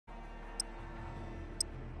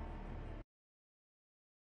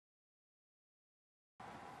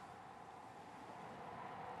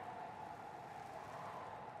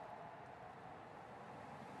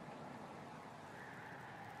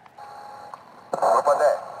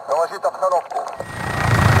доложить обстановку.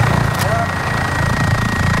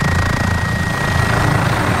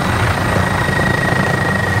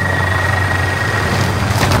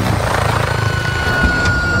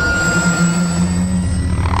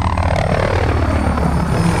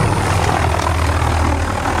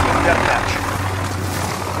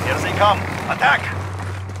 Here they come. Attack!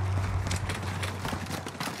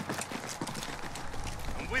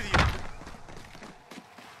 I'm with you.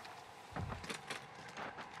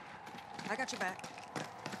 I got your back.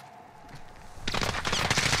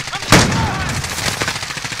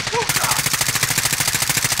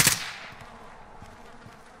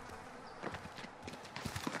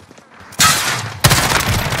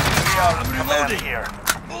 I'm reloading here.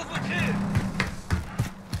 Movement here.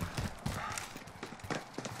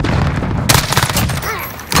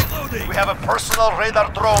 We have a personal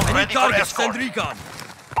radar drone ready for escort. Recon.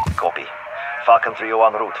 Copy. Falcon 3-0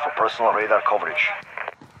 en route for personal radar coverage.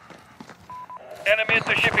 Enemy at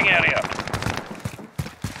the shipping area.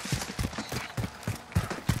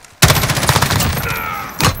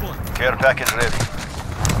 Care package ready.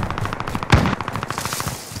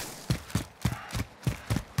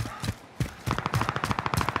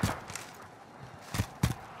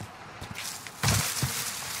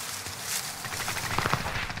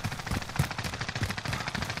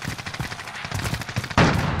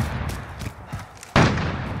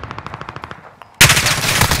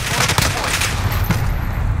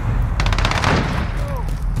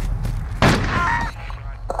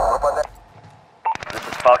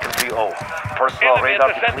 Falcon 3-0. Personal Enemy radar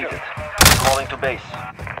at the center. depleted. Calling to base.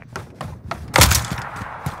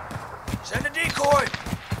 Send a decoy.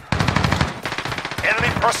 Enemy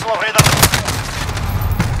personal radar.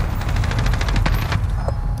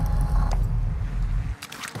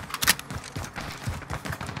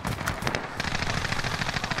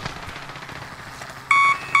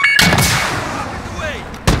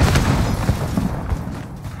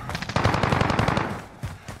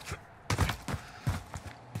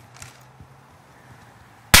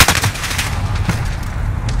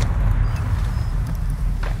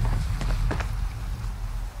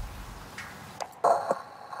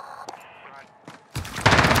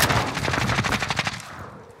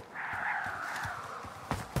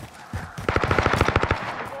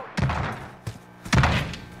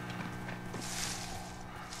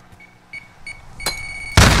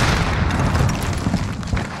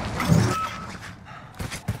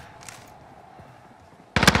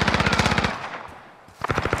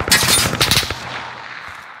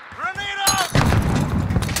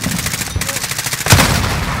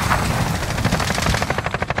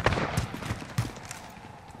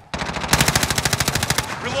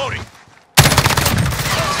 Reloading.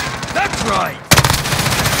 That's right.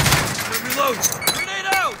 Reload. Grenade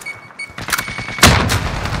out.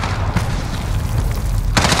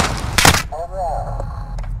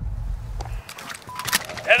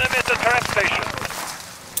 Enemy at the train station.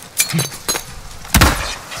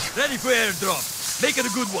 Ready for airdrop. Make it a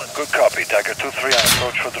good one. Good copy. Tiger 2-3 on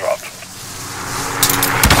approach for drop.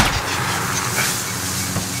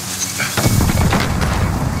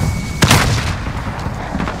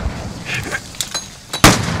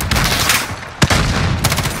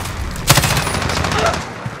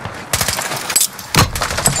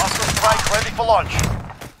 Cluster strike ready for launch.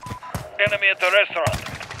 Enemy at the restaurant.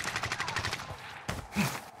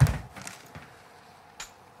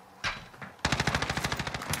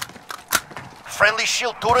 Friendly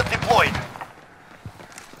shield turret deployed.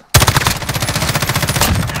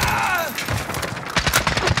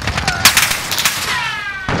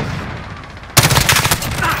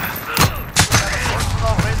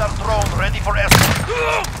 Personal radar drone ready for escort.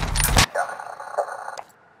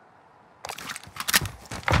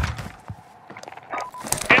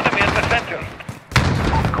 Enemy at the center.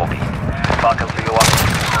 Copy. Falcon 3-0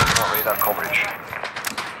 personal radar coverage.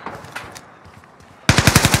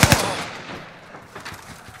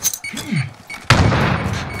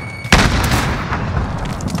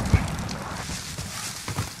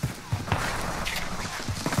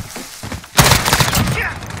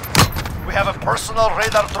 We have a personal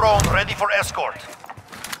radar drone ready for escort.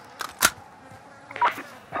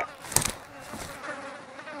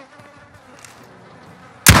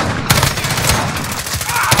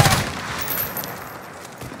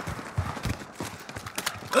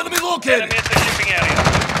 Enemy located. Enemy at the shipping area.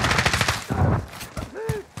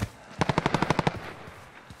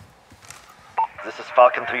 This is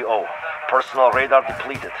Falcon 3-0. Personal radar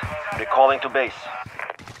depleted. Recalling to base.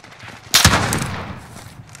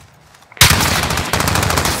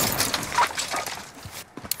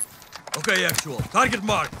 Okay, actual. Target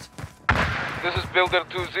marked. This is Builder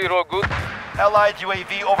 2-0, good? Allied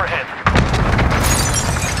UAV overhead.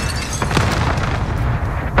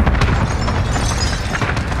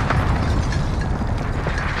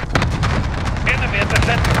 Enemy at the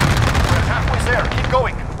center. We're halfway there. Keep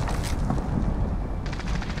going.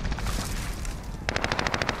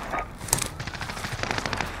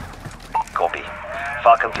 Copy.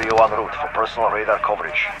 Falcon 3 en route for personal radar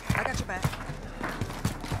coverage. I got your back.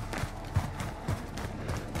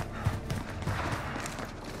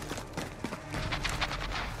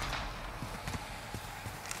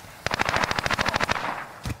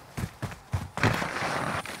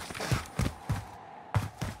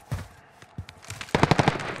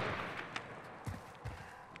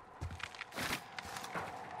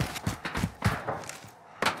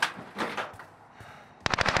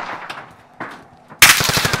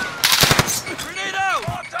 Grenade out!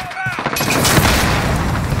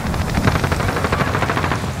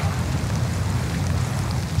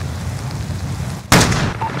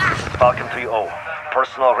 Falcon 3-0.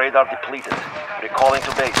 Personal radar depleted. Recalling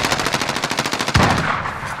to base.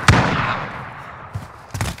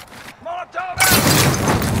 Molotov out!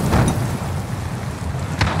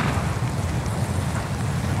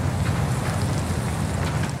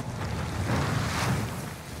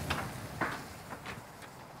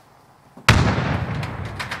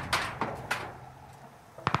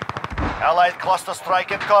 Allied cluster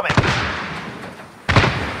strike incoming.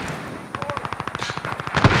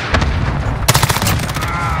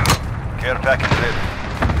 Care package ready.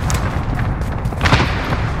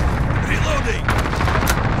 Reloading!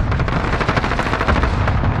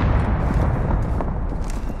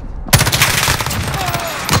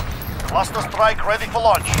 Cluster strike ready for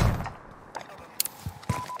launch.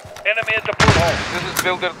 Enemy at the pool. This is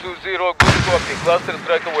Builder 2-0, good copy. Cluster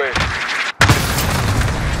strike away.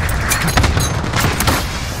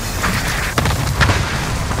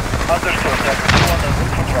 Understood. Tiger 2 on the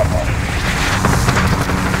route for drop-off.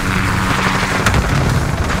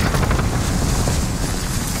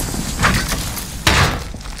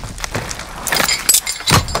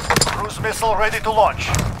 Cruise missile ready to launch.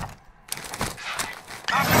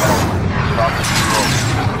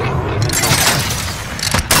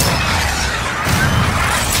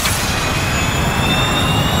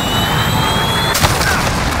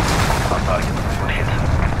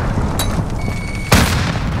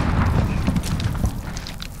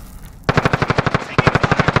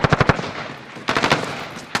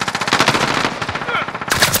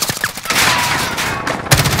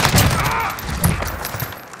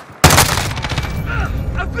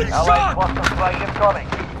 I've been Allied shot! cluster strike incoming.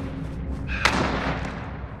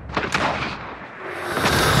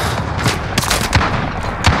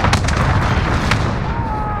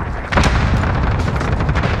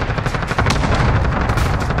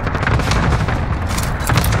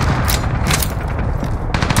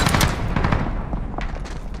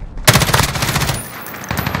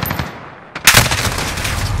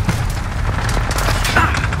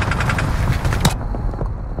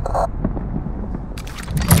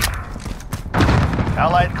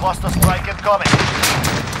 Allied cluster strike incoming.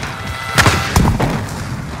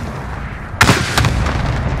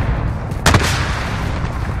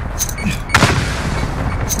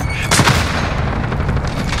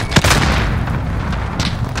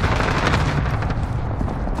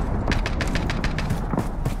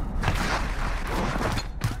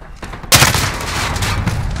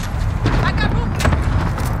 I got movement.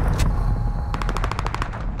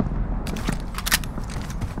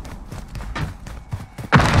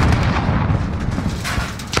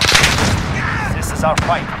 This is our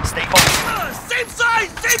fight. Stay focused. Same side!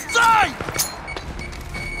 Same side!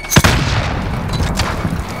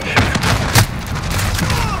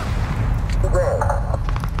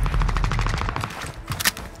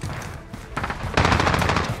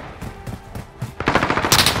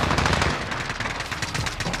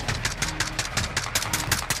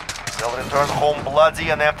 They'll return home bloody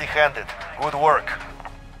and empty-handed. Good work.